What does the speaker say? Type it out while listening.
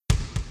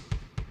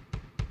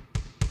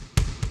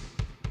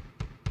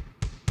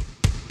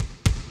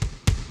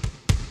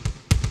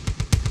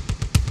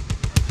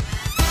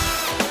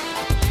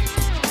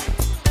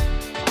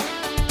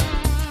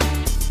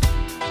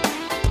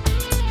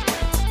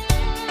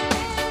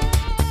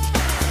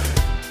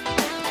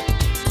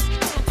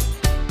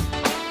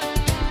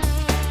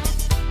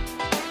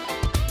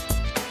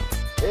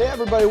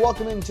everybody.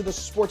 Welcome into the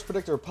Sports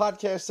Predictor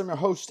podcast. I'm your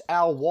host,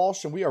 Al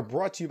Walsh, and we are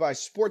brought to you by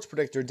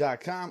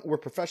SportsPredictor.com, where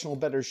professional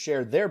bettors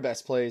share their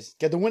best plays.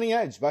 Get the winning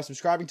edge by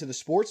subscribing to the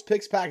Sports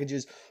Picks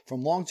packages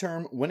from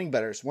long-term winning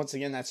bettors. Once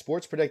again, that's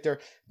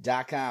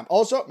SportsPredictor.com.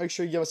 Also, make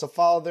sure you give us a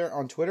follow there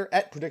on Twitter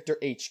at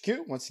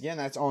PredictorHQ. Once again,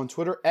 that's on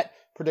Twitter at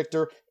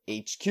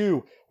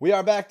PredictorHQ. We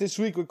are back this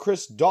week with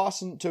Chris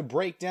Dawson to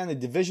break down the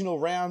divisional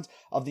round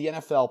of the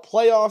NFL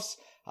playoffs.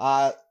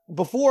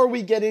 Before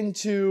we get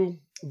into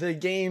the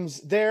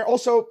games there,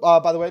 also,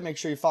 by the way, make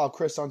sure you follow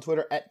Chris on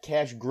Twitter at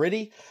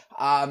CashGritty.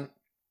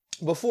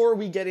 Before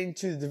we get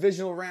into the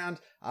divisional round,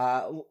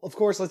 of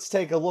course, let's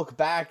take a look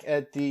back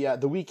at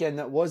the weekend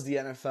that was the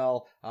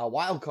NFL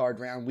wildcard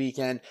round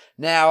weekend.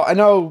 Now, I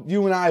know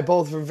you and I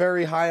both were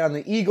very high on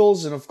the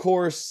Eagles, and of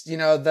course, you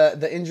know,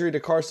 the injury to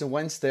Carson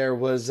Wentz there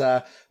was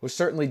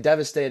certainly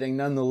devastating,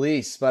 none the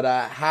least. But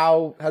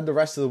how'd the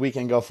rest of the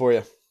weekend go for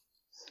you?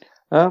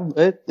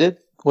 It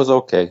was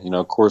okay. You know,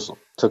 of course,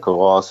 took a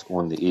loss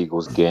on the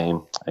Eagles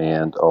game,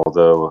 and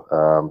although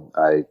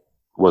I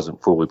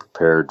wasn't fully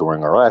prepared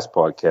during our last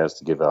podcast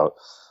to give out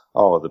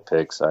all of the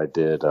picks, I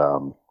did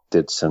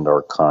send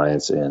our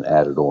clients and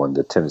added on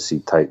the Tennessee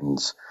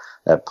Titans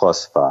at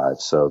 +5.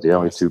 So the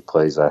only two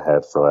plays I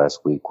had for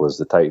last week was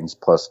the Titans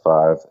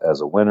 +5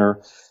 as a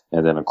winner,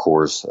 and then, of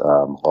course,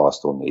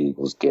 lost on the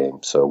Eagles game.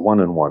 So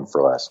 1-1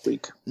 for last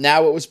week.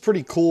 Now, it was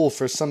pretty cool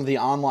for some of the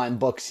online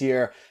books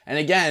here. And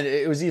again,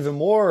 it was even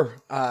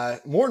more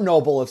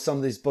noble of some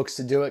of these books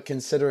to do it,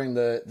 considering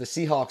the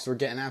Seahawks were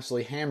getting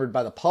absolutely hammered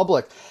by the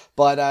public.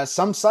 But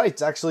some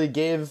sites actually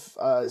gave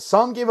a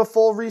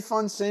full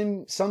refund,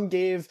 some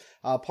gave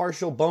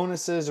partial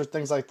bonuses or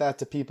things like that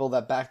to people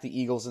that backed the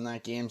Eagles in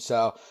that game.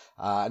 So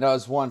I know it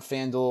was one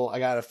FanDuel. I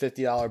got a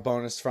 $50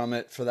 bonus from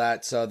it for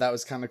that. So that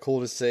was kind of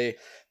cool to see.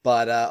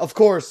 But, of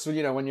course,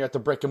 you know, when you're at the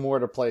brick and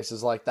mortar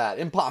places like that,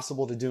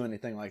 impossible to do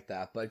anything like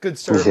that. But good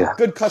service,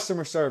 Good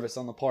customer service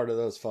on the part of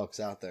those folks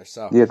out there.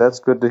 So yeah, that's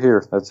good to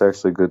hear. That's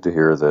actually good to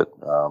hear that,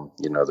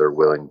 you know, they're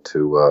willing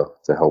to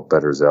help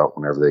bettors out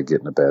whenever they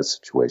get in a bad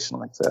situation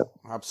like that.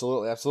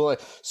 Absolutely.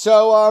 Absolutely.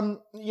 So,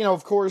 you know,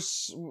 of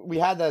course we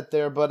had that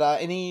there, but,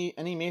 any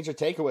major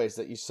takeaways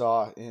that you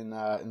saw in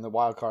the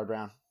wild card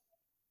round?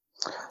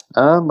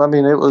 I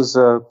mean, it was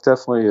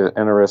definitely an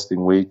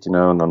interesting week, you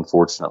know, and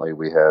unfortunately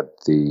we had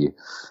the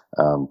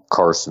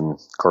Carson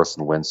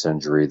Wentz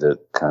injury that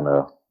kind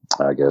of,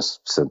 I guess,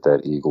 sent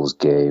that Eagles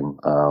game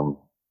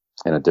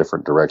in a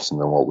different direction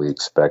than what we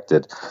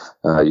expected.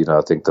 You know,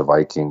 I think the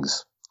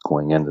Vikings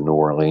going into New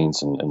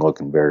Orleans and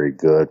looking very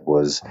good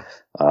was,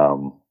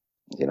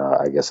 you know,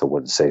 I guess I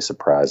wouldn't say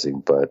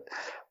surprising, but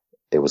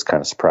it was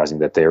kind of surprising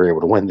that they were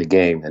able to win the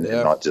game and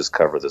not just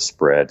cover the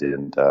spread.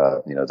 And,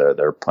 you know,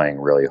 they're playing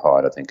really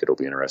hard. I think it'll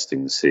be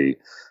interesting to see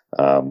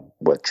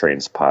what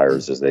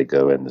transpires as they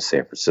go into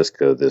San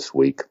Francisco this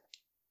week.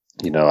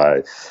 You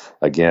know,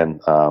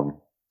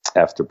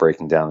 after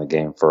breaking down the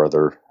game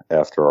further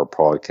after our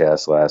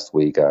podcast last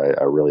week,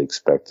 I really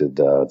expected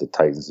the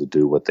Titans to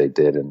do what they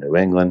did in New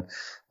England.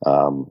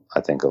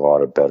 I think a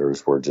lot of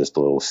bettors were just a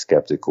little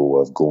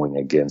skeptical of going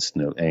against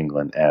New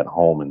England at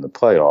home in the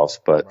playoffs,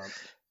 but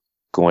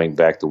going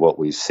back to what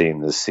we've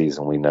seen this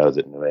season, we know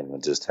that New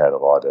England just had a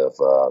lot of,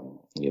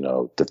 you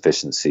know,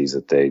 deficiencies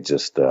that they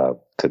just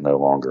could no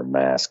longer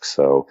mask.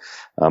 So,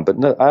 but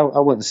no, I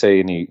wouldn't say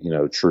any, you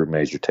know, true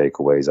major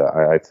takeaways.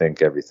 I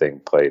think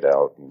everything played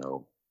out, you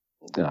know,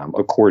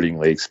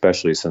 accordingly,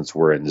 especially since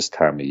we're in this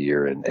time of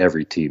year and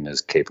every team is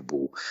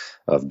capable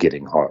of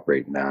getting hot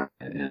right now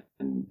and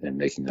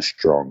making a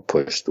strong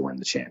push to win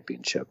the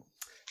championship.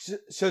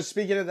 So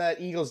speaking of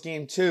that Eagles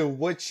game too,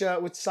 which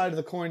side of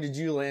the coin did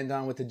you land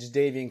on with the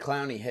Jadeveon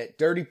Clowney hit?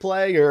 Dirty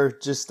play or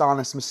just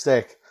honest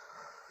mistake?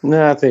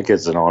 No, I think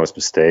it's an honest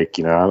mistake.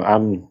 You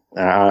know,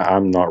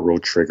 I'm not real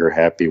trigger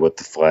happy with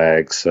the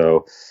flag,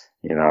 so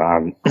you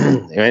know,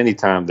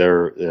 anytime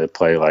they're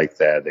play like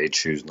that, they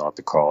choose not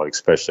to call it,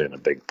 especially in a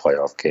big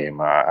playoff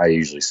game. I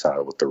usually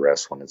side with the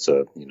refs when it's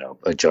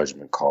a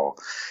judgment call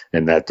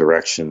in that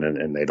direction,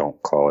 and they don't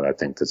call it. I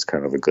think that's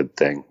kind of a good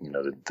thing. You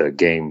know, the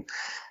game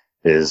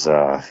is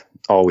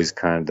always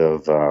kind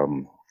of,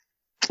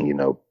 you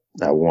know,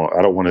 I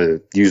don't want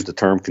to use the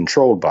term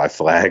controlled by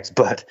flags,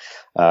 but,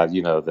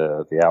 you know,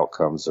 the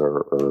outcomes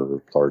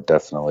are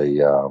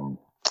definitely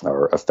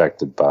are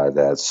affected by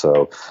that.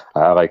 So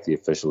I like the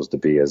officials to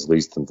be as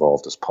least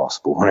involved as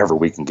possible whenever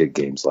we can get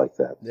games like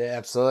that. Yeah,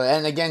 absolutely.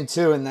 And again,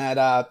 too, in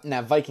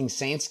that Vikings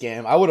Saints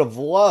game, I would have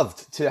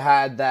loved to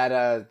had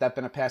that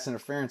been a pass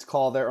interference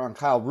call there on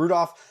Kyle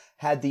Rudolph.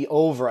 Had the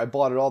over, I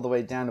bought it all the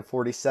way down to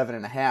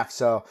 47.5.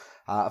 So,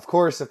 of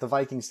course, if the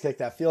Vikings kicked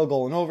that field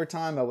goal in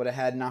overtime, I would have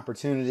had an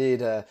opportunity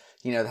to,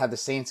 you know, have the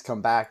Saints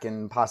come back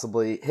and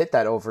possibly hit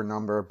that over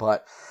number.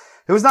 But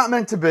it was not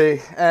meant to be.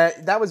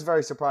 That was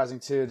very surprising,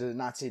 too, to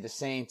not see the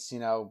Saints, you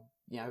know,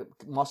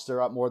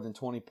 muster up more than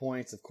 20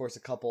 points. Of course,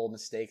 a couple of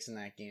mistakes in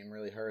that game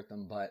really hurt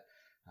them. But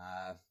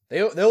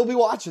they'll be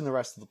watching the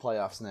rest of the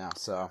playoffs now,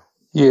 so...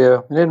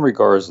 Yeah, and in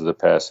regards to the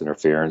pass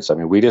interference, I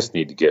mean, we just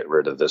need to get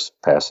rid of this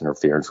pass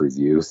interference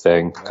review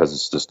thing because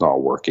it's just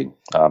not working.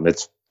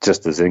 It's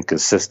just as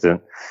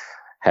inconsistent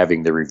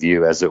having the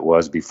review as it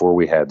was before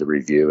we had the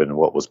review, and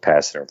what was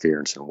pass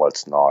interference and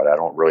what's not. I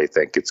don't really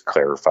think it's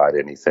clarified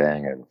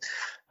anything, and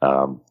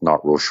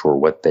not real sure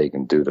what they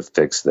can do to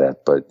fix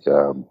that. But,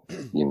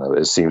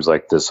 it seems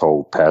like this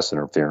whole pass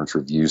interference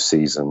review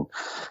season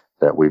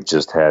that we've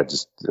just had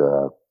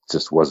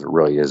just wasn't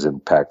really as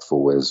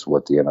impactful as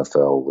what the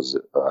NFL was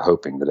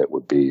hoping that it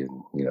would be,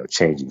 and,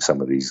 changing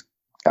some of these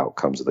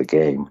outcomes of the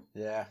game.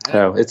 Yeah.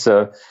 It's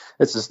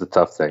just a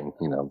tough thing,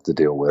 to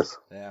deal with.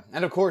 Yeah.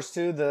 And of course,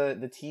 too,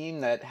 the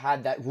team that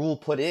had that rule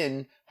put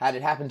in had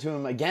it happen to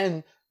them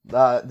again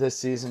this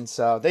season.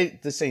 So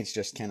the Saints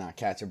just cannot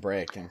catch a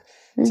break. And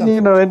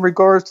in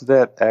regards to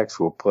that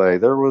actual play,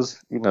 there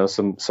was,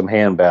 some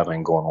hand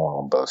battling going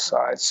on both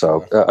sides.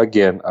 So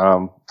again,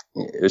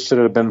 it should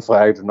have been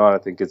flagged or not. I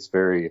think it's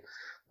very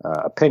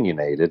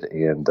opinionated,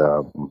 and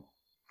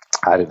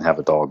I didn't have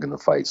a dog in the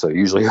fight. So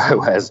usually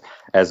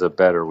as a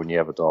bettor, when you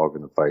have a dog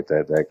in the fight,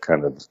 that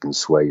kind of can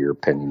sway your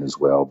opinion as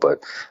well.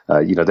 But,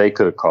 they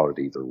could have called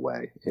it either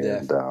way.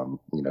 And,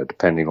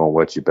 depending on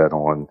what you bet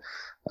on,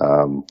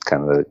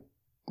 kind of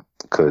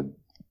could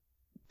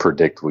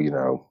predict,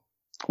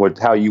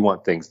 how you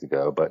want things to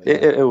go. But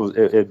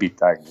it'd be,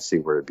 I can see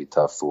where it'd be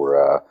tough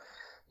for,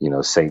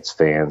 Saints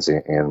fans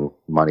and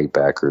money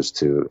backers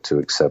to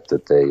accept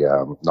that they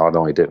not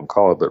only didn't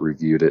call it, but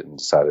reviewed it and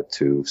decided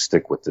to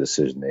stick with the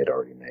decision they'd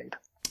already made.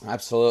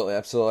 Absolutely.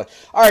 All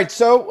right,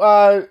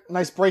 so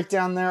nice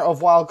breakdown there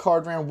of Wild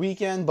Card Round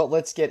weekend, but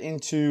let's get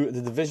into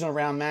the divisional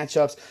round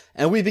matchups.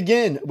 And we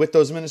begin with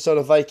those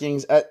Minnesota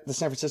Vikings at the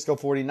San Francisco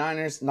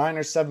 49ers.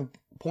 Niners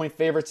 7-point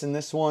favorites in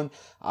this one,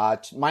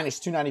 minus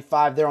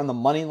 295 there on the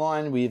money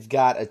line. We've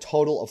got a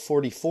total of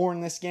 44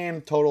 in this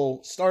game.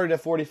 Total started at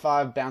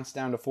 45, bounced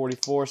down to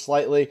 44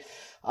 slightly.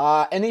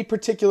 Any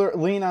particular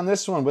lean on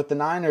this one with the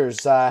Niners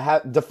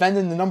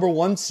defending the number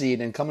 1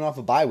 seed and coming off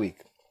a bye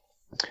week?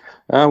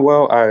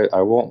 Well,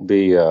 I won't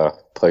be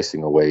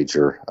placing a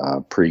wager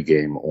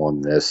pregame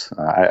on this.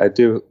 I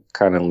do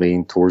kind of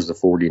lean towards the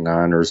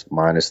 49ers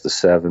minus the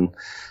 7.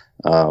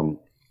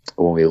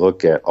 When we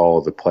look at all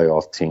of the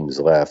playoff teams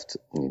left,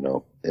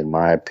 in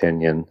my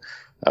opinion,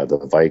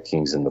 the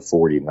Vikings and the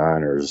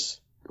 49ers,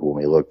 when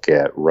we look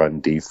at run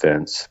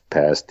defense,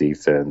 pass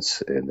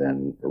defense, and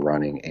then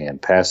running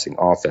and passing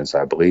offense,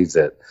 I believe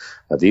that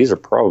these are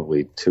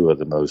probably two of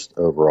the most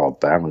overall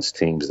balanced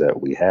teams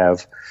that we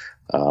have.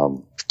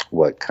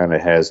 What kind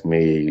of has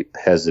me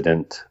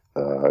hesitant,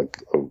 of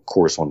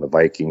course, on the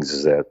Vikings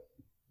is that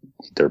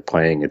they're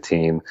playing a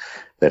team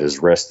that is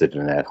rested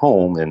and at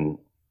home, and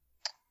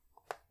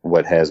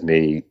what has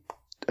me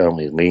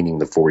only leaning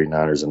the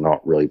 49ers and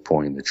not really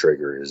pulling the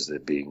trigger is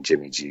it being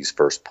Jimmy G's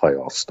first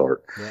playoff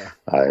start. Yeah.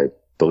 I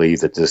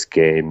believe that this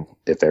game,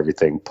 if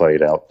everything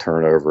played out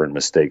turnover and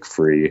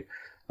mistake-free,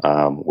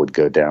 would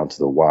go down to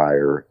the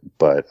wire.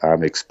 But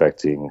I'm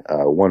expecting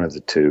one of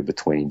the two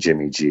between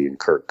Jimmy G and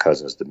Kirk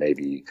Cousins to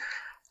maybe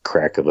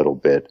crack a little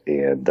bit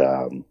and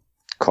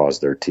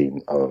cause their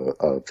team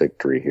a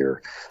victory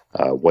here.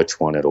 Which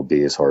one it'll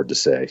be is hard to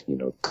say.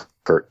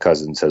 Kirk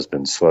Cousins has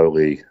been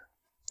slowly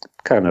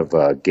kind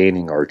of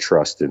gaining our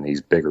trust in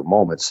these bigger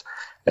moments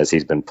as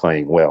he's been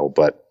playing well.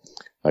 But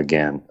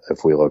again,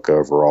 if we look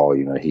overall,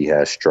 he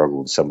has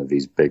struggled in some of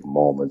these big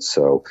moments.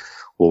 So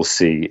we'll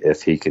see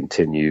if he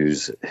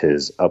continues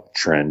his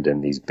uptrend in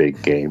these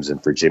big games.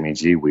 And for Jimmy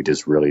G, we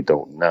just really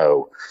don't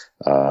know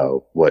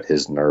what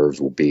his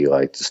nerves will be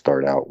like to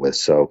start out with.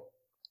 So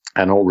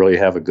I don't really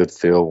have a good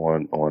feel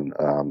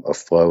on a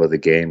flow of the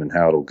game and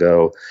how it'll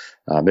go.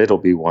 It'll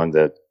be one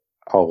that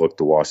I'll look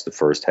to watch the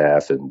first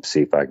half and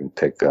see if I can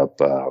pick up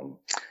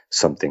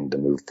something to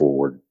move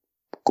forward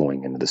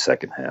going into the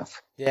second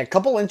half. Yeah, a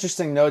couple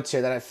interesting notes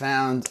here that I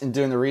found in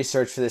doing the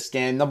research for this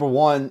game. Number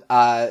one,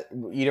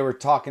 we're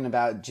talking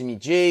about Jimmy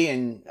G,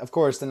 and of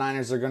course the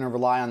Niners are going to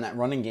rely on that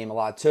running game a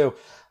lot too.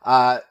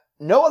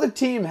 No other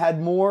team had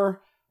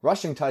more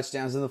rushing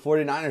touchdowns than the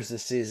 49ers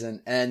this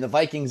season, and the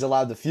Vikings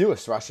allowed the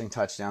fewest rushing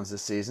touchdowns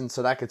this season,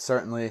 so that could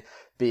certainly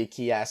be a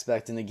key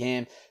aspect in the game.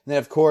 And then,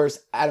 of course,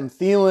 Adam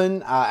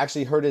Thielen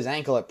actually hurt his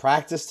ankle at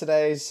practice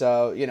today,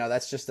 so,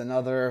 that's just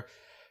another,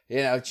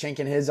 chink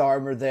in his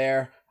armor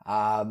there.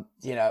 You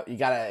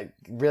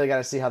really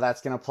gotta see how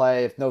that's going to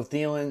play. If no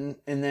Thielen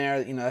in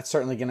there, that's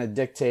certainly going to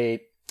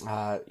dictate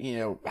how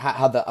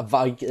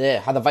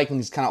the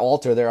Vikings kind of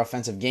alter their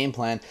offensive game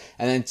plan.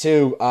 And then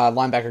two,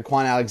 linebacker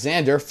Quan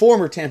Alexander,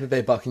 former Tampa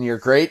Bay Buccaneer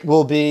great,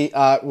 will be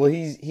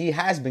he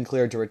has been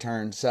cleared to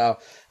return. So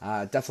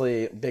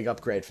definitely a big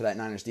upgrade for that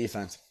Niners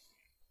defense.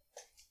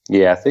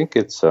 Yeah, I think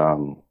it's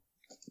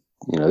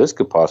this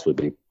could possibly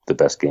be the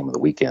best game of the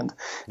weekend.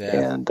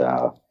 Yeah. And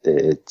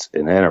it's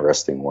an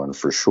interesting one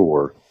for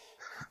sure.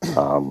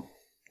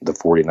 The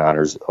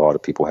 49ers, a lot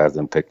of people have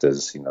them picked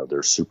as,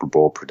 their Super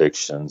Bowl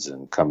predictions,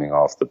 and coming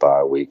off the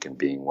bye week and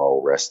being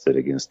well rested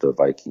against the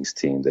Vikings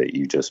team that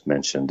you just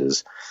mentioned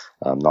is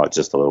not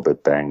just a little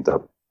bit banged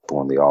up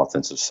on the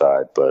offensive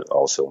side, but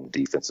also on the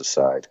defensive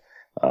side.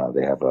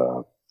 They have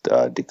a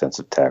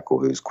defensive tackle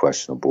who's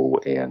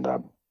questionable, and I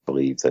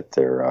believe that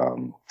their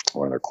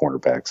one of their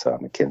cornerbacks,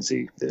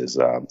 McKenzie, is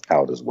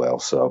out as well.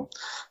 So,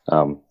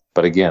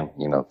 but again,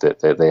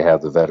 they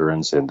have the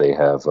veterans and they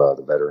have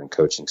the veteran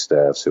coaching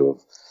staffs who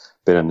have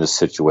been in this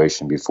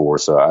situation before.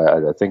 So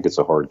I think it's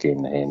a hard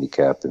game to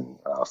handicap and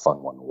a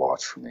fun one to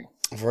watch for me.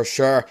 For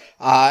sure.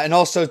 And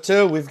also,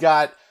 too, we've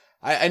got,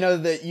 I know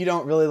that you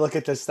don't really look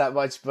at this that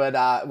much,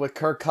 but with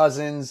Kirk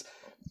Cousins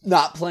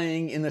not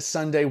playing in the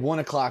Sunday 1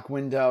 o'clock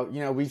window,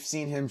 we've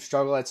seen him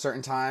struggle at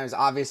certain times.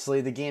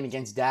 Obviously, the game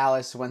against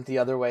Dallas went the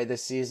other way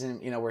this season,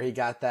 where he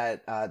got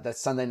that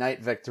Sunday night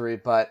victory.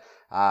 But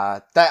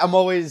that I'm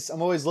always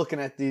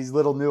looking at these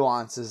little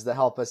nuances that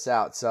help us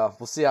out. So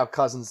we'll see how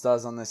Cousins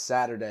does on this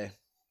Saturday.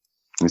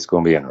 It's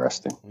going to be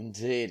interesting.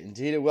 Indeed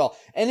it will.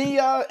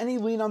 Any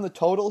lean on the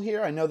total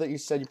here? I know that you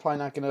said you're probably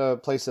not going to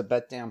place a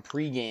bet down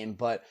pregame,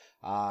 but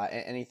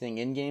anything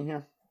in game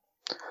here?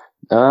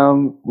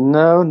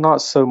 No,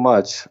 not so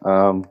much.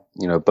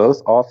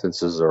 Both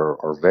offenses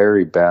are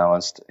very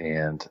balanced,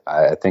 and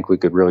I think we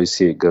could really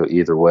see it go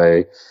either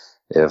way.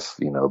 If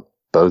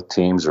both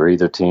teams or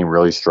either team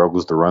really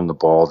struggles to run the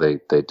ball, they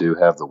do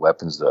have the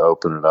weapons to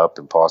open it up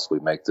and possibly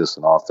make this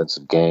an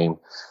offensive game.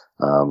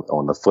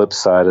 On the flip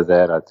side of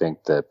that, I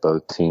think that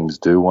both teams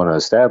do want to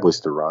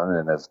establish the run,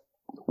 and if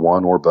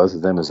one or both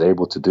of them is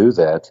able to do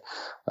that,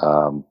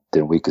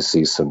 then we could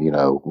see some,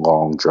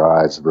 long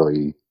drives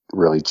really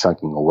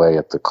chunking away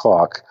at the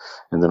clock.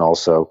 And then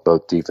also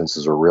both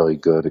defenses are really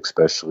good,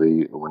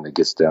 especially when it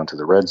gets down to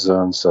the red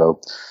zone. So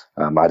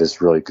I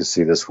just really could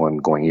see this one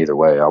going either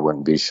way. I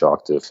wouldn't be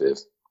shocked if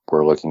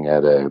we're looking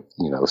at a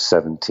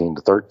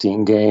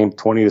 17-13 game,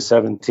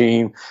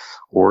 20-17,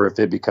 or if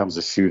it becomes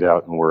a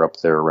shootout and we're up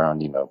there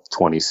around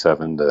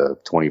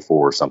 27-24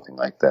 or something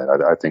like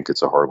that. I think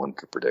it's a hard one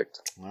to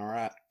predict. All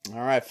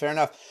right, fair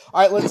enough.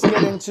 All right, let's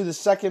get into the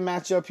second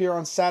matchup here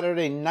on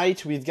Saturday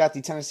night. We've got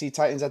the Tennessee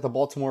Titans at the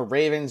Baltimore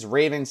Ravens.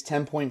 Ravens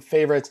 10-point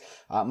favorites,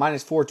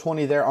 minus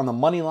 420 there on the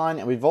money line,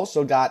 and we've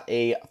also got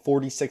a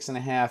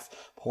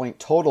 46.5-point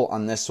total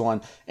on this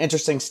one.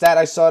 Interesting stat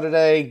I saw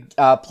today,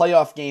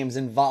 playoff games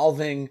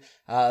involving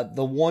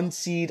the 1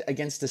 seed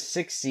against the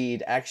 6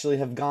 seed actually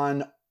have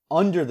gone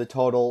under the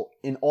total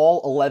in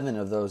all 11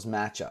 of those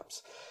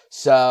matchups.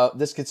 So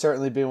this could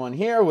certainly be one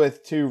here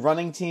with 2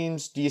 running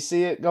teams. Do you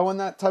see it going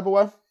that type of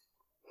way?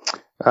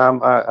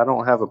 I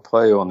don't have a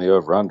play on the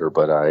over-under,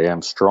 but I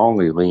am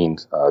strongly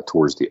leaned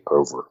towards the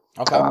over.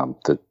 Okay.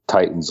 The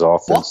Titans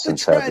offense. Fuck the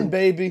trend,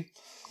 baby.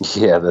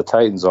 Yeah, the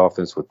Titans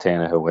offense with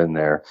Tannehill in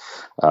there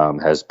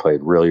has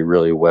played really,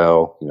 really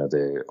well.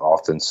 The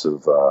offense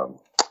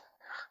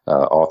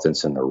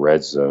in the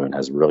red zone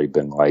has really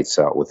been lights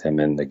out with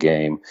him in the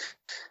game.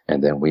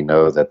 And then we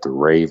know that the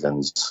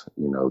Ravens,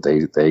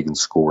 they can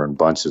score in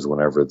bunches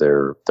whenever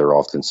their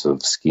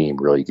offensive scheme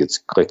really gets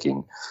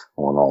clicking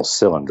on all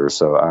cylinders.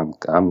 So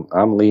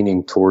I'm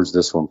leaning towards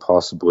this one,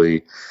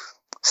 possibly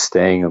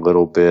staying a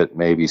little bit,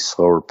 maybe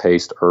slower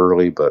paced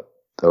early, but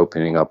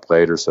opening up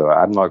later. So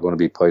I'm not going to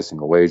be placing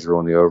a wager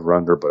on the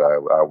over/under, but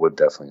I would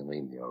definitely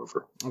lean the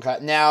over. Okay.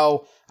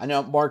 Now I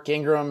know Mark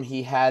Ingram.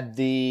 He had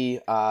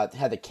the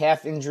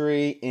calf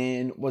injury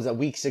in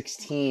week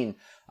 16.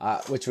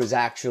 Which was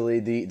actually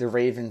the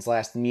Ravens'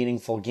 last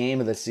meaningful game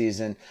of the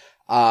season.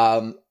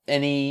 Do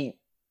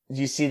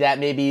you see that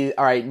maybe,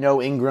 all right,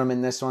 no Ingram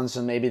in this one,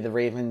 so maybe the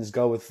Ravens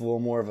go with a little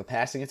more of a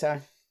passing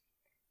attack?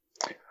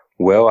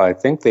 Well, I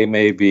think they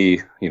may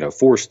be,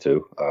 forced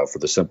to, for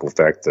the simple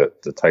fact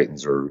that the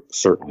Titans are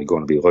certainly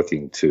going to be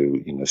looking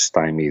to,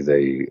 stymie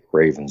the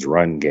Ravens'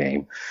 run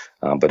game.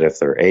 But if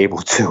they're able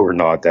to or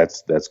not,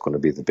 that's going to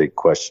be the big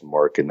question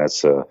mark, and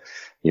that's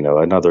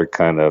another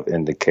kind of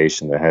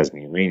indication that has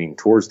me leaning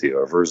towards the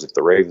overs. If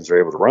the Ravens are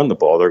able to run the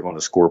ball, they're going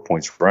to score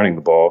points for running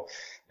the ball.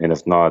 And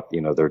if not,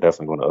 they're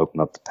definitely going to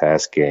open up the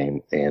pass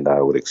game. And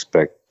I would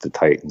expect the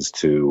Titans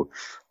to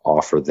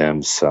offer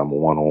them some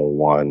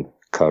one-on-one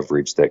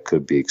coverage that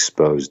could be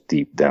exposed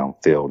deep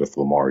downfield if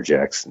Lamar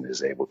Jackson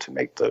is able to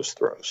make those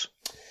throws.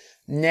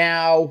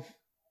 Now,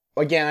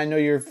 again, I know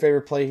your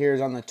favorite play here is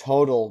on the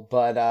total,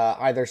 but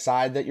either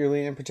side that you're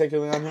leaning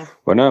particularly on here?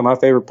 Well, no, my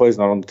favorite play is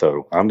not on the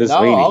total. I'm just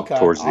leaning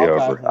towards the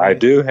over. Right. I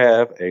do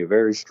have a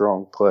very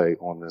strong play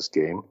on this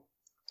game.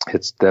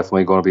 It's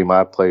definitely going to be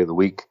my play of the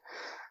week,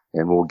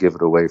 and we'll give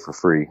it away for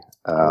free.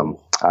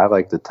 I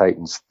like the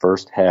Titans'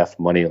 first half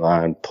money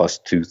line plus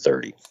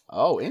 230.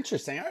 Oh,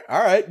 interesting.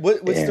 All right.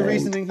 What's the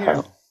reasoning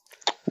here?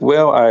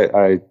 Well,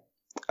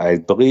 I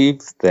believe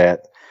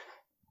that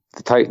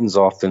the Titans'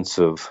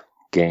 offensive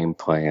game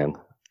plan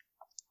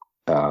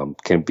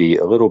can be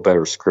a little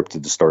better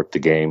scripted to start the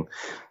game.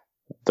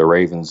 The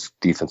Ravens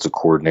defensive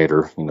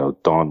coordinator,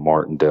 Don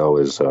Martindale,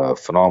 is a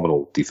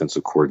phenomenal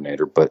defensive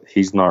coordinator, but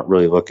he's not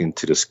really looking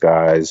to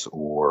disguise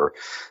or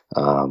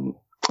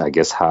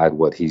hide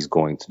what he's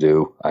going to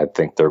do. I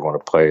think they're going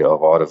to play a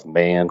lot of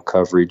man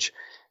coverage.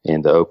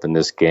 And to open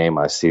this game,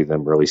 I see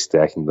them really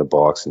stacking the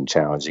box and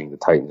challenging the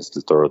Titans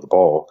to throw the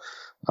ball.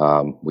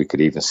 We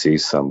could even see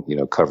some,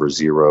 cover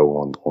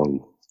zero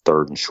on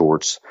third and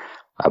shorts.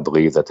 I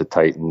believe that the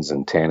Titans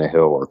and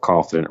Tannehill are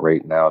confident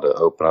right now to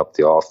open up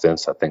the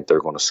offense. I think they're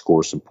going to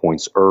score some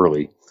points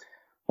early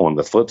On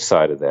the flip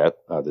side of that,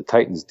 the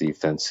Titans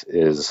defense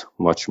is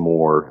much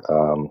more,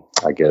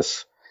 I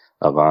guess,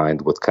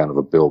 aligned with kind of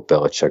a Bill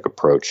Belichick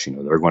approach.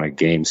 They're going to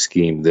game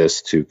scheme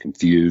this to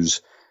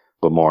confuse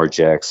Lamar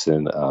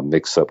Jackson,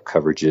 mix up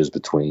coverages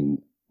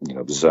between,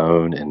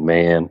 zone and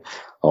man,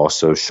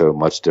 also show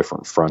much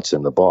different fronts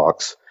in the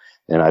box.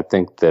 And I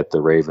think that the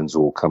Ravens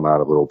will come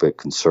out a little bit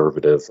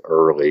conservative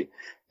early,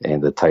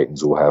 and the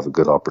Titans will have a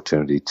good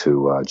opportunity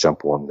to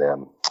jump on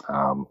them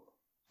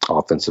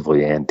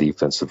offensively and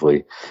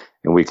defensively.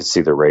 And we could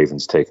see the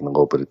Ravens taking a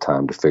little bit of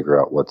time to figure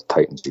out what the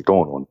Titans are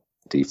doing on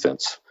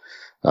defense.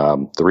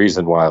 The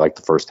reason why I like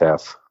the first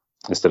half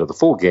instead of the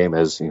full game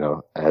is,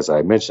 as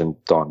I mentioned,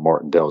 Don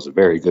Martindale is a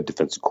very good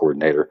defensive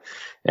coordinator,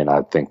 and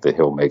I think that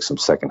he'll make some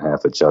second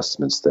half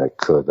adjustments that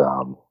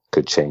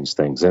could change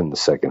things in the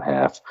second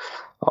half.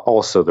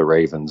 Also, the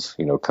Ravens,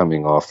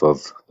 coming off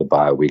of the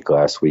bye week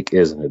last week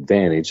is an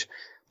advantage,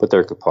 but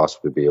there could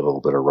possibly be a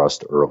little bit of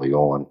rust early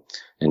on.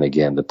 And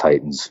again, the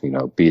Titans,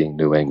 beating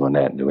New England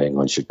at New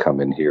England should come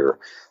in here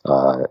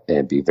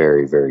and be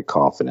very, very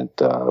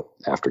confident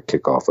after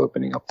kickoff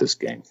opening up this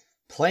game.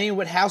 Playing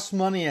with house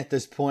money at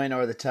this point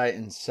are the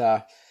Titans.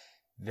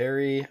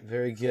 Very,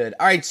 very good.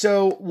 All right,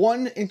 so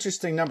one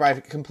interesting number I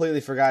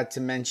completely forgot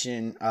to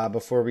mention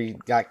before we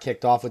got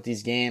kicked off with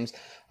these games.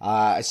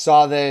 I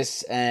saw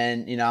this,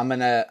 and I'm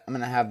gonna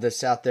have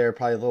this out there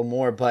probably a little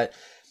more. But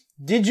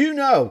did you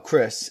know,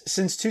 Chris,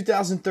 since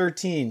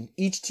 2013,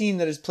 each team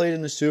that has played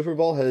in the Super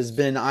Bowl has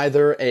been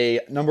either a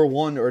number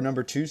 1 or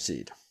number 2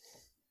 seed?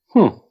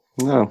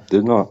 No,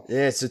 did not.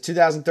 Yeah, so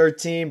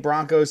 2013,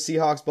 Broncos,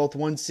 Seahawks, both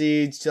 1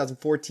 seeds.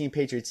 2014,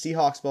 Patriots,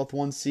 Seahawks, both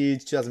 1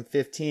 seeds.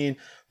 2015,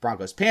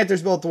 Broncos,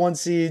 Panthers, both 1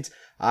 seeds.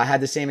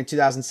 Had the same in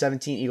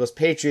 2017, Eagles,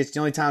 Patriots. The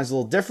only time is a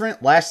little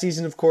different. Last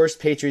season, of course,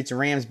 Patriots and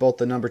Rams, both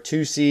the number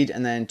 2 seed.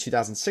 And then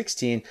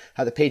 2016,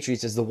 had the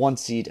Patriots as the 1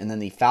 seed and then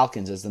the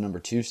Falcons as the number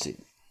 2 seed.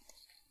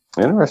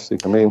 Interesting.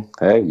 I mean,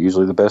 hey,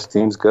 usually the best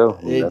teams go.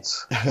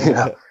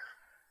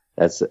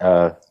 That's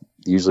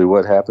usually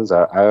what happens.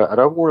 I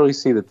don't really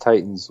see the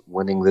Titans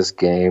winning this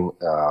game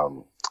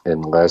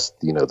unless,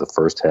 the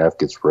first half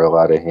gets real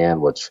out of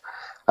hand, which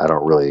I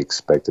don't really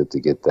expect it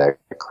to get that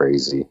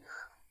crazy.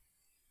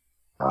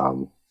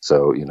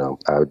 So,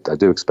 I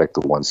do expect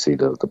the 1 seed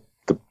to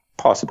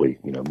possibly,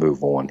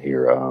 move on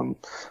here.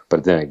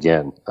 But then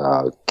again,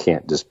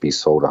 can't just be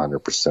sold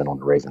 100% on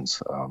the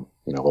Ravens.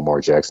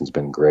 Lamar Jackson's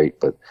been great,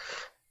 but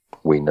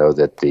we know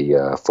that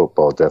the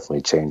football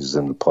definitely changes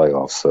in the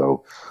playoffs.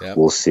 So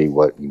We'll see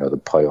what, the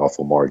playoff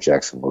Lamar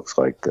Jackson looks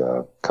like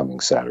coming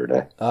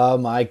Saturday. Oh,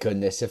 my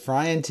goodness. If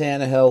Ryan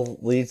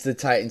Tannehill leads the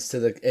Titans to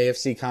the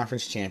AFC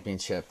Conference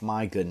Championship,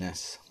 my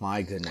goodness.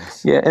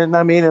 Yeah, and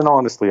I mean, and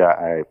honestly,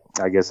 I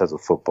guess as a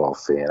football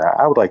fan,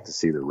 I would like to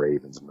see the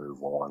Ravens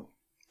move on.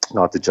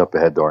 Not to jump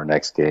ahead to our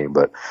next game,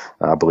 but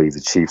I believe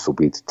the Chiefs will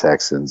beat the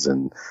Texans,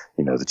 and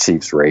the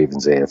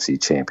Chiefs-Ravens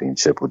AFC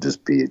Championship would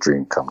just be a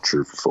dream come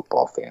true for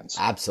football fans.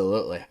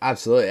 Absolutely,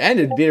 and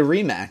it'd be a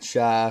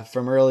rematch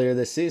from earlier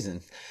this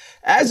season.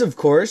 As of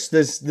course,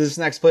 this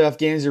next playoff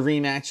game is a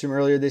rematch from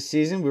earlier this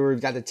season.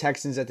 We've got the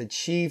Texans at the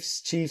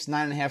Chiefs. Chiefs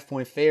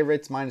 9.5-point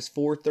favorites,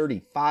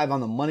 -435 on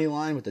the money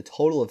line with a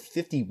total of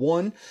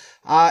 51.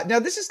 Now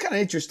this is kind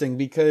of interesting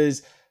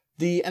because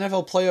the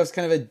NFL playoffs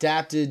kind of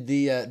adapted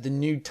the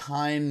new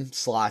time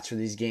slots for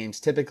these games.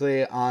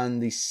 Typically on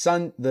the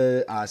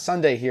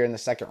Sunday here in the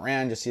second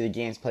round, you'll see the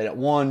games played at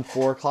 1,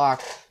 4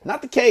 o'clock.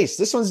 Not the case.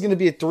 This one's going to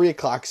be a 3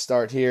 o'clock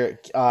start here,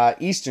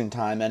 Eastern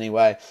time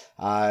anyway.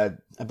 I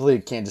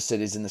believe Kansas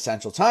City's in the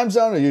Central Time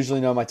Zone. I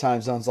usually know my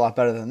time zone's a lot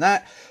better than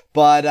that.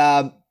 But,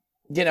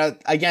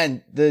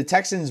 again, the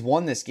Texans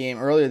won this game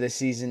earlier this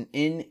season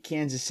in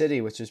Kansas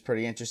City, which is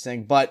pretty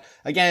interesting. But,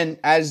 again,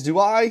 as do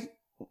I.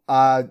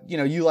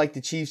 You like the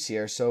Chiefs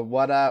here. So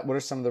what are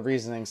some of the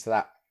reasonings to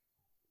that?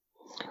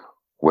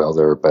 Well,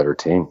 they're a better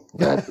team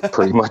at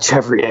pretty much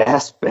every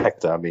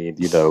aspect. I mean,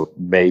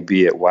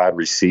 maybe at wide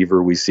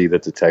receiver, we see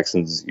that the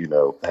Texans,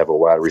 have a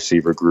wide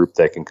receiver group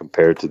that can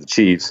compare to the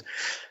Chiefs.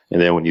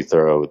 And then when you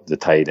throw the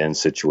tight end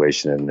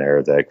situation in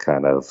there, that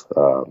kind of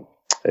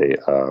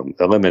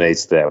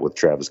eliminates that, with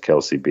Travis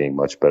Kelce being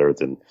much better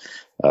than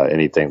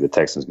anything the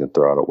Texans can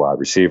throw out at wide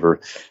receiver.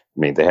 I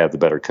mean, they have the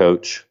better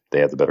coach. They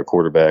have the better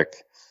quarterback.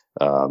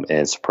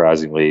 And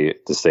surprisingly,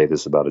 to say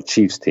this about a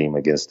Chiefs team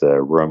against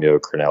a Romeo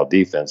Crennel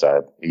defense,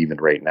 even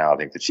right now, I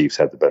think the Chiefs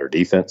have the better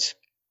defense.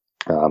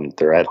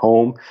 They're at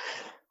home.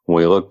 When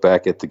we look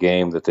back at the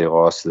game that they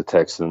lost to the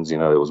Texans, it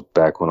was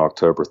back on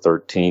October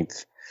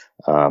 13th.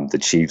 The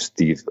Chiefs'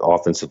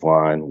 offensive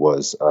line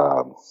was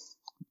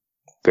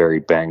very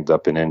banged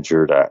up and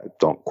injured.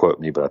 Don't quote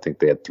me, but I think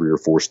they had 3 or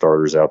 4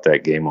 starters out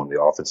that game on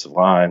the offensive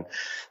line.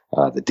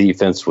 The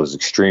defense was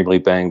extremely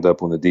banged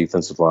up on the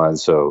defensive line.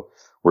 So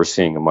we're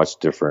seeing a much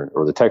different,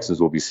 or the Texans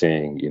will be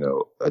seeing,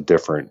 a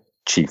different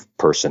Chief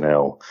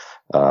personnel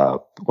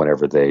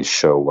whenever they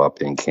show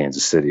up in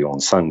Kansas City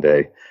on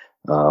Sunday.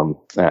 I'm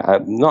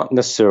not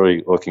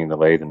necessarily looking to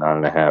lay the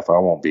 9.5. I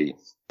won't be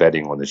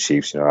betting on the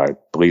Chiefs. I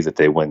believe that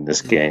they win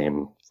this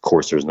game Of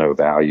course, there's no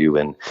value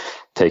in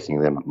taking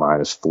them at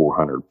minus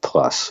 400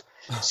 plus.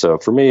 So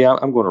for me,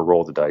 I'm going to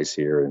roll the dice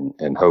here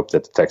and hope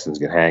that the Texans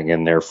can hang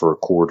in there for a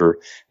quarter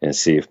and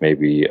see if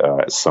maybe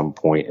at some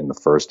point in the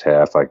first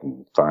half I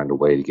can find a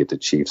way to get the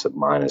Chiefs at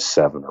minus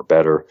 7 or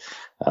better.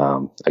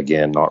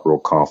 Again, not real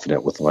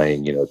confident with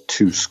laying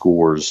 2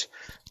 scores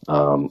in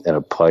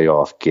a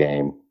playoff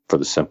game, for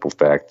the simple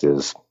fact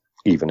is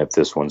even if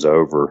this one's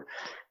over,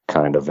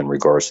 kind of in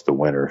regards to the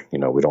winner,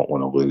 we don't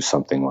want to lose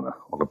something on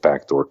a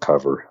backdoor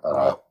cover.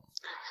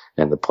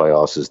 And the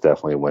playoffs is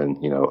definitely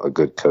when, a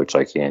good coach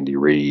like Andy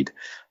Reid,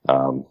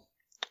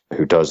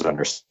 who does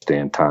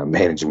understand time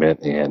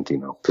management and,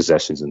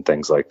 possessions and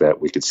things like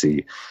that, we could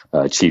see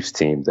a Chiefs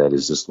team that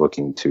is just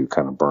looking to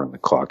kind of burn the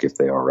clock if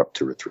they are up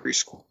 2 or 3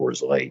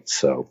 scores late.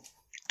 So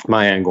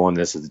my angle on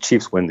this is the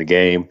Chiefs win the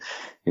game.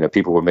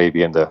 People were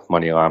maybe into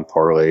money line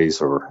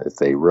parlays, or if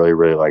they really,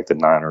 really like the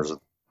Niners,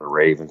 the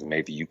Ravens,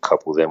 maybe you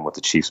couple them with the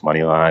Chiefs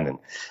money line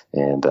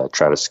and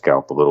try to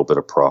scalp a little bit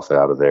of profit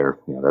out of there.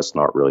 That's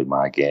not really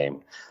my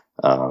game.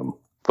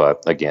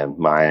 But again,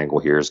 my angle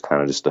here is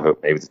kind of just to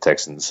hope maybe the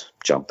Texans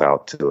jump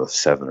out to a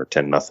 7 or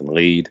 10-0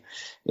 lead,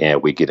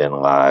 and we get in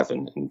live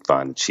and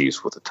find the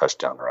Chiefs with a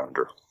touchdown or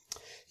under.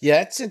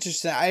 Yeah, it's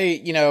interesting.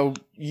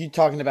 You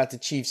talking about the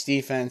Chiefs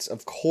defense,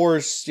 of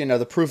course,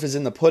 the proof is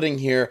in the pudding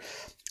here.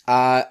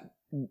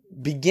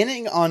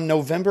 Beginning on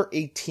November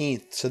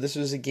 18th, so this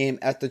was a game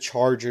at the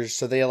Chargers,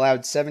 so they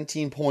allowed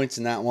 17 points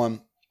in that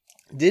one.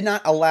 Did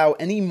not allow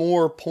any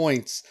more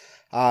points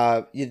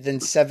than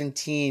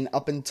 17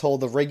 up until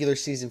the regular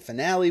season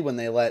finale when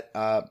they let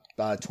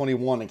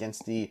 21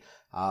 against the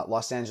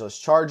Los Angeles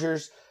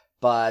Chargers.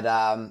 But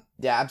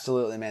yeah,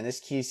 absolutely, man.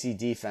 This KC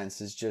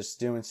defense is just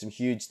doing some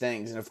huge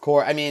things. And of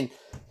course,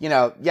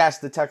 yes,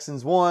 the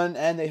Texans won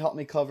and they helped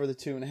me cover the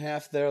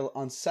 2.5 there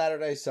on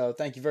Saturday. So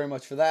thank you very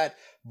much for that.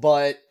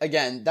 But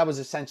again, that was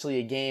essentially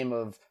a game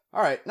of,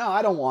 all right, no,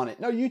 I don't want it.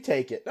 No, you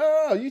take it.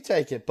 No, you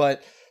take it.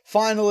 But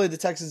finally, the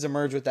Texans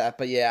emerged with that.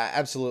 But yeah,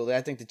 absolutely.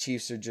 I think the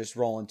Chiefs are just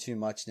rolling too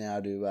much now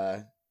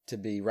to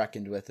be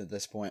reckoned with at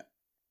this point.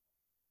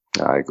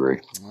 I agree.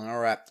 All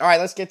right.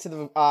 Let's get to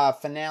the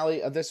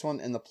finale of this one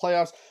in the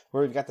playoffs,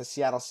 where we've got the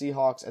Seattle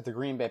Seahawks at the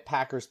Green Bay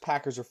Packers.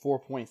 Packers are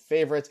 4-point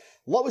favorites.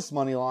 Lowest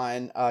money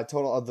line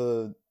total of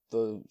the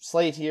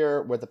slate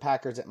here, with the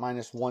Packers at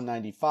minus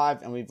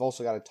 195, and we've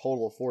also got a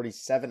total of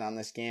 47 on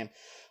this game.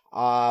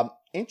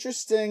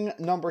 Interesting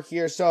number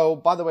here. So,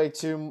 by the way,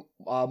 too,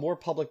 more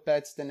public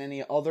bets than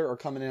any other are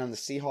coming in on the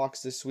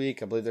Seahawks this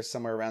week. I believe they're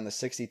somewhere around the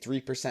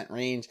 63%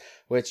 range,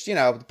 which,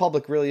 the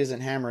public really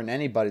isn't hammering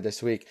anybody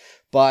this week.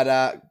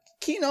 But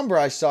key number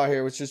I saw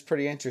here, which was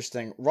pretty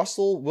interesting,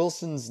 Russell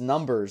Wilson's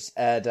numbers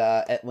at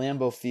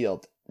Lambeau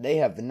Field. They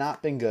have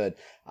not been good.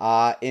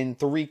 In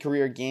 3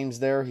 career games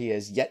there, he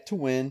has yet to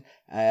win.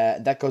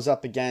 That goes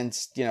up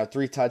against,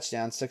 3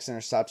 touchdowns, 6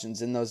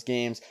 interceptions in those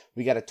games.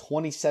 We got a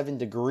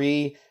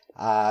 27-degree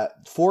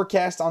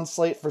forecast on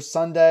slate for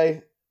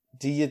Sunday.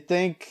 Do you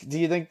think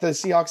the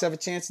Seahawks have a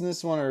chance in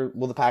this one, or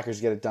will the Packers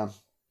get it done?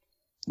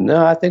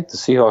 No, I think the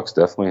Seahawks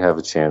definitely have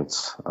a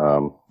chance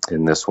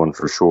in this one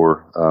for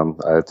sure.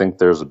 I think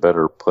there's a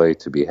better play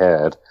to be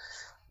had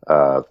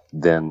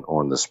than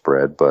on the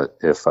spread. But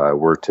if I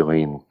were to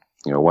lean,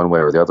 one way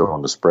or the other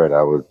on the spread,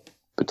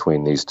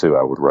 between these two,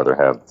 I would rather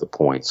have the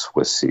points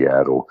with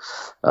Seattle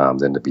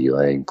than to be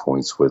laying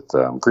points with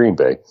Green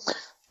Bay.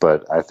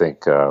 But I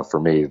think for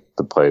me,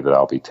 the play that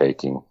I'll be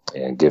taking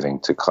and giving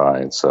to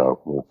clients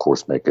will, of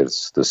course, make it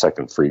the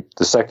second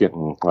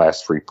and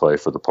last free play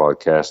for the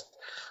podcast.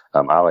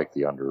 I like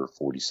the under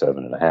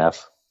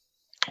 47.5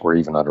 or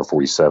even under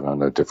 47. I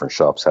know different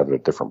shops have it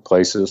at different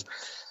places.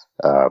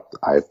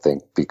 I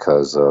think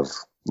because of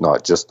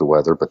not just the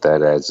weather, but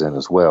that adds in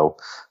as well.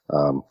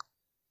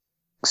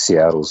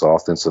 Seattle's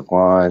offensive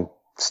line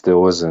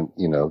still isn't,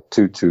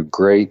 too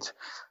great.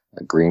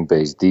 Green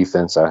Bay's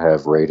defense I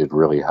have rated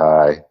really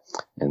high.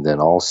 And then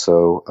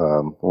also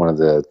one of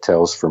the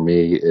tells for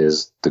me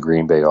is the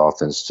Green Bay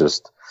offense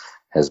just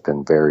has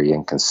been very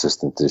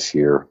inconsistent this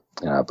year.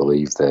 And I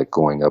believe that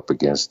going up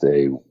against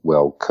a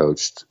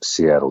well-coached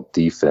Seattle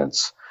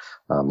defense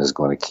is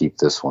going to keep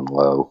this one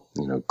low.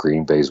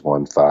 Green Bay's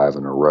won 5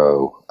 in a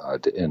row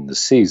to end the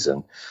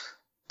season.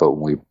 But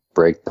when we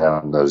break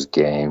down those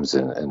games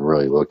and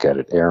really look at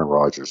it, Aaron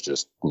Rodgers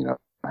just,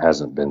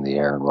 hasn't been the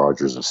Aaron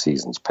Rodgers of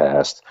seasons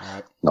past.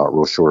 Right. Not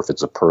real sure if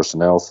it's a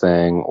personnel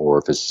thing or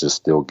if it's just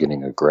still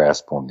getting a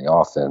grasp on the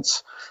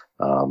offense.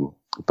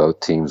 Both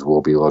teams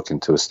will be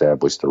looking to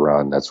establish the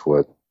run. That's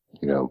what,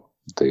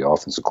 the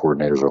offensive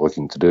coordinators are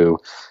looking to do.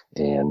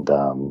 And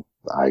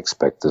I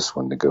expect this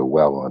one to go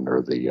well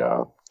under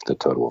the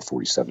total of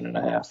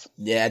 47.5.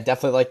 Yeah,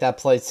 definitely like that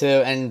play too.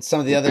 And some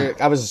of the other,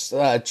 I was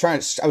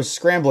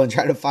scrambling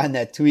trying to find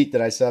that tweet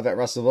that I saw about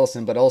Russell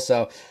Wilson, but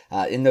also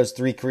in those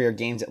 3 career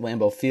games at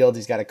Lambeau Field,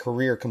 he's got a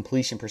career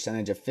completion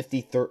percentage of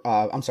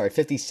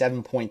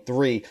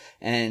 57.3,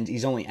 and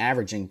he's only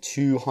averaging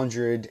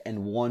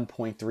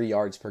 201.3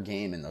 yards per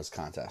game in those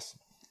contests.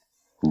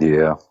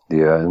 Yeah.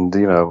 And,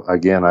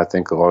 again, I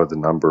think a lot of the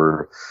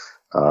number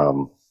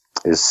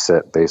is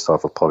set based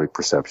off of public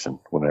perception.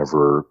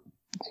 Whenever,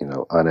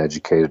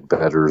 uneducated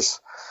bettors,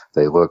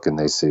 they look and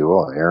they see,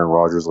 well, Aaron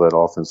Rodgers led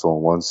offense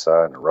on one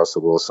side and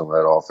Russell Wilson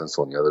led offense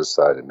on the other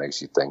side. It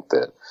makes you think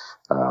that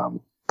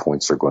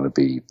points are going to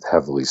be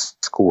heavily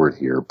scored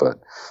here.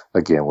 But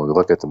again, when we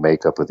look at the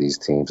makeup of these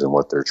teams and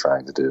what they're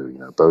trying to do,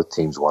 both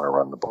teams want to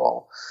run the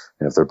ball.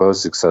 And if they're both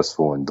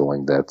successful in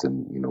doing that,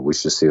 then, we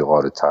should see a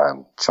lot of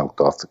time chunked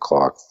off the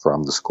clock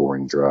from the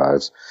scoring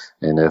drives.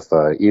 And if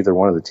either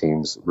one of the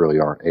teams really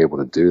aren't able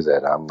to do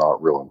that, I'm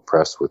not real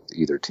impressed with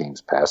either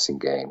team's passing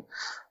game.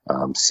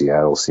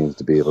 Seattle seems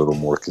to be a little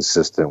more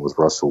consistent with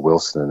Russell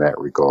Wilson in that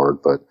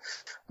regard, but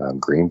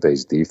Green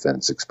Bay's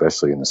defense,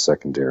 especially in the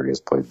secondary, has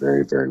played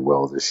very, very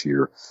well this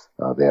year.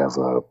 They have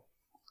a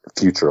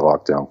future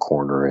lockdown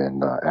corner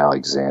in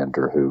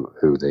Alexander,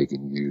 who they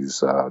can use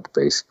to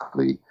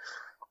basically,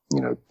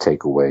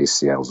 take away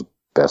Seattle's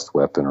best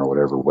weapon or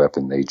whatever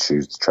weapon they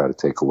choose to try to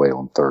take away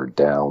on third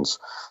downs.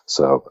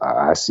 So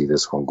I see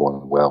this one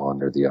going well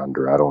under the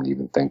under. I don't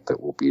even think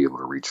that we'll be able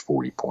to reach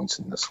 40 points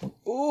in this one.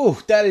 Ooh,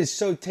 that is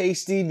so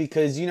tasty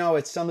because,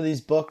 at some of these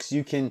books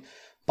you can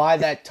buy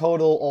that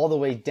total all the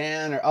way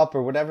down or up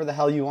or whatever the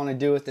hell you want to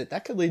do with it.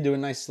 That could lead to a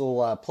nice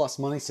little plus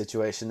money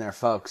situation there,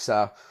 folks.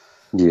 So,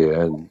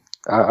 yeah, and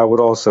I would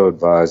also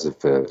advise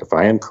if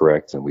I am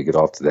correct and we get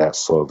off to that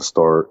slow of a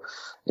start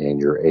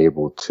and you're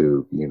able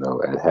to,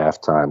 at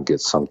halftime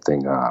get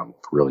something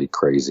really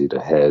crazy to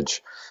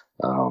hedge,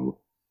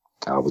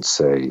 I would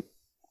say,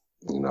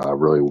 I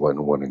really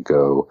wouldn't want to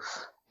go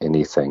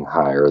anything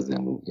higher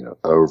than,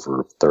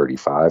 over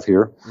 35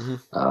 here.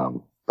 Mm-hmm.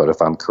 But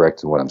if I'm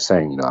correct in what I'm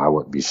saying, I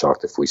wouldn't be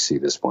shocked if we see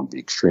this one be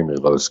extremely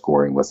low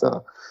scoring with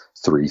a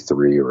 3-3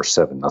 or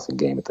 7-0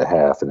 game at the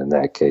half. And in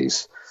that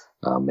case,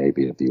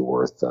 maybe it'd be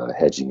worth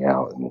hedging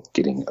out and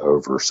getting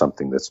over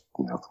something that's,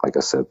 like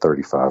I said,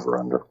 35 or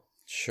under.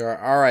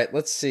 Sure. All right.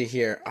 Let's see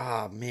here.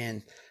 Oh,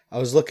 man. I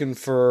was looking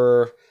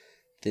for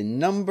the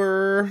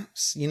number.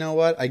 You know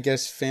what? I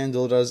guess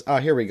FanDuel does. Oh,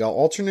 here we go.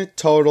 Alternate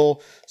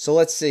total. So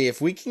let's see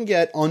if we can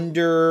get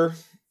under,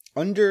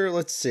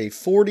 let's see,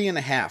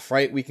 40.5,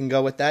 right? We can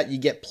go with that. You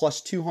get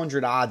plus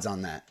 200 odds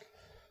on that.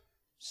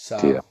 So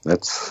yeah,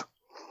 that's,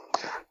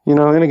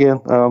 and again,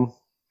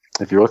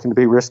 if you're looking to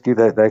be risky,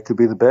 that could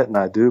be the bet. And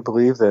I do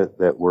believe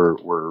that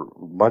we're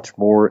much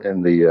more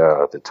in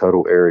the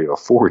total area of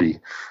 40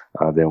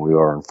 than we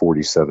are in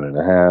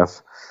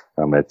 47.5.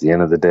 At the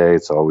end of the day,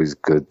 it's always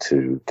good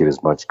to get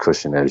as much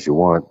cushion as you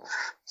want.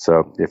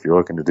 So if you're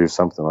looking to do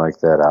something like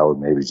that, I would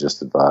maybe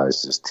just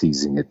advise just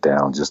teasing it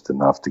down just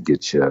enough to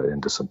get you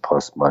into some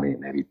plus money.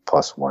 Maybe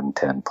plus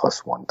 110,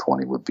 plus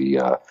 120 would be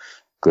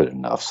good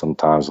enough.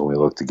 Sometimes when we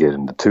look to get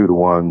into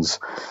 2-to-1s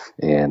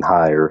and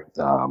higher,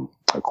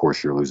 of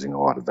course, you're losing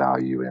a lot of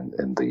value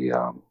in the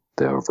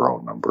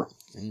overall number.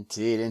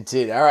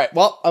 Indeed. All right.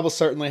 Well, I will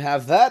certainly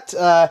have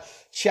that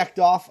checked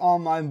off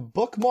on my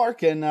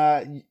bookmark,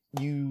 and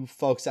you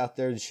folks out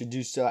there should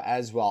do so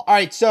as well. All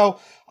right. So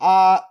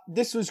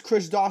this was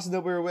Chris Dawson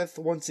that we were with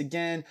once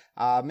again.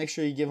 Make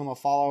sure you give him a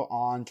follow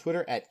on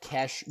Twitter at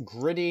Cash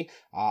Gritty.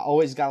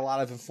 Always got a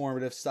lot of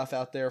informative stuff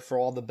out there for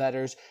all the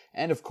bettors.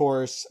 And of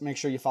course, make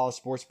sure you follow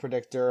Sports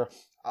Predictor.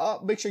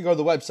 Make sure you go to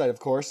the website, of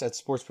course, at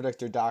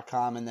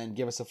sportspredictor.com, and then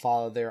give us a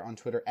follow there on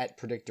Twitter at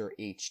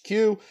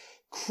PredictorHQ.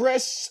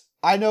 Chris,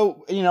 I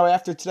know,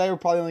 after today, we're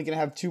probably only going to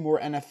have 2 more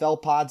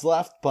NFL pods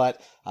left,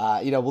 but,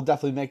 we'll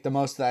definitely make the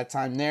most of that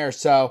time there.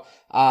 So,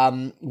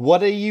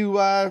 what are you,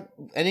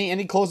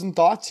 any closing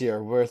thoughts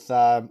here with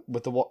the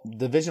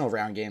divisional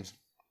round games?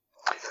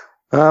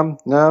 No,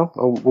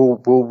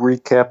 we'll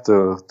recap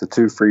the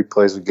 2 free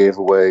plays we gave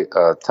away,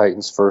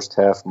 Titans first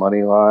half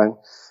money line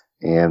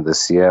and the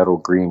Seattle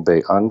Green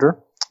Bay under.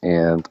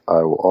 And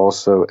I will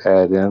also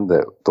add in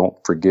that don't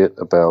forget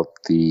about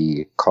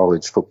the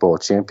college football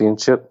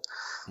championship.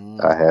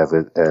 I have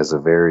it as a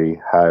very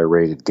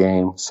high-rated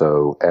game.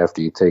 So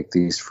after you take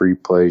these free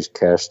plays,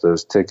 cash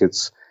those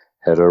tickets,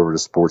 head over to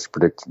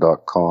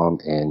sportspredictor.com,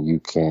 and you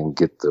can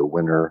get the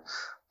winner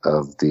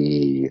of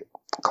the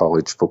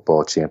college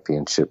football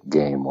championship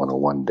game on a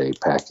one-day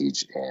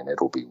package, and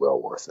it'll be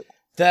well worth it.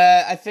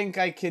 I think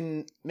I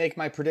can make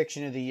my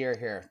prediction of the year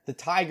here. The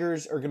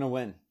Tigers are going to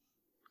win.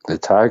 The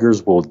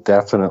Tigers will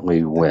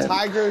definitely win. The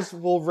Tigers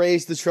will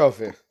raise the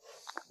trophy.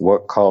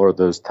 What color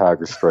those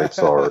tiger stripes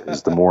are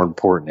is the more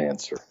important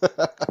answer.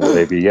 Will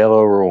they be yellow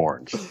or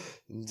orange?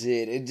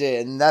 Indeed.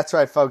 And that's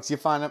right, folks. You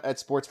find them at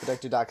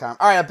sportspredictor.com.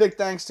 All right, a big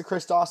thanks to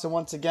Chris Dawson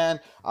once again.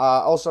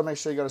 Also, make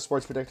sure you go to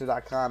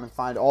sportspredictor.com and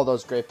find all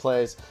those great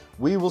plays.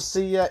 We will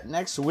see you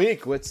next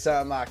week with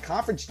some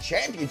conference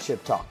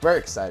championship talk. Very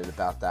excited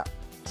about that.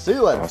 See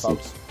you later, awesome.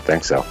 folks.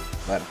 Thanks, Al.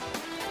 Later.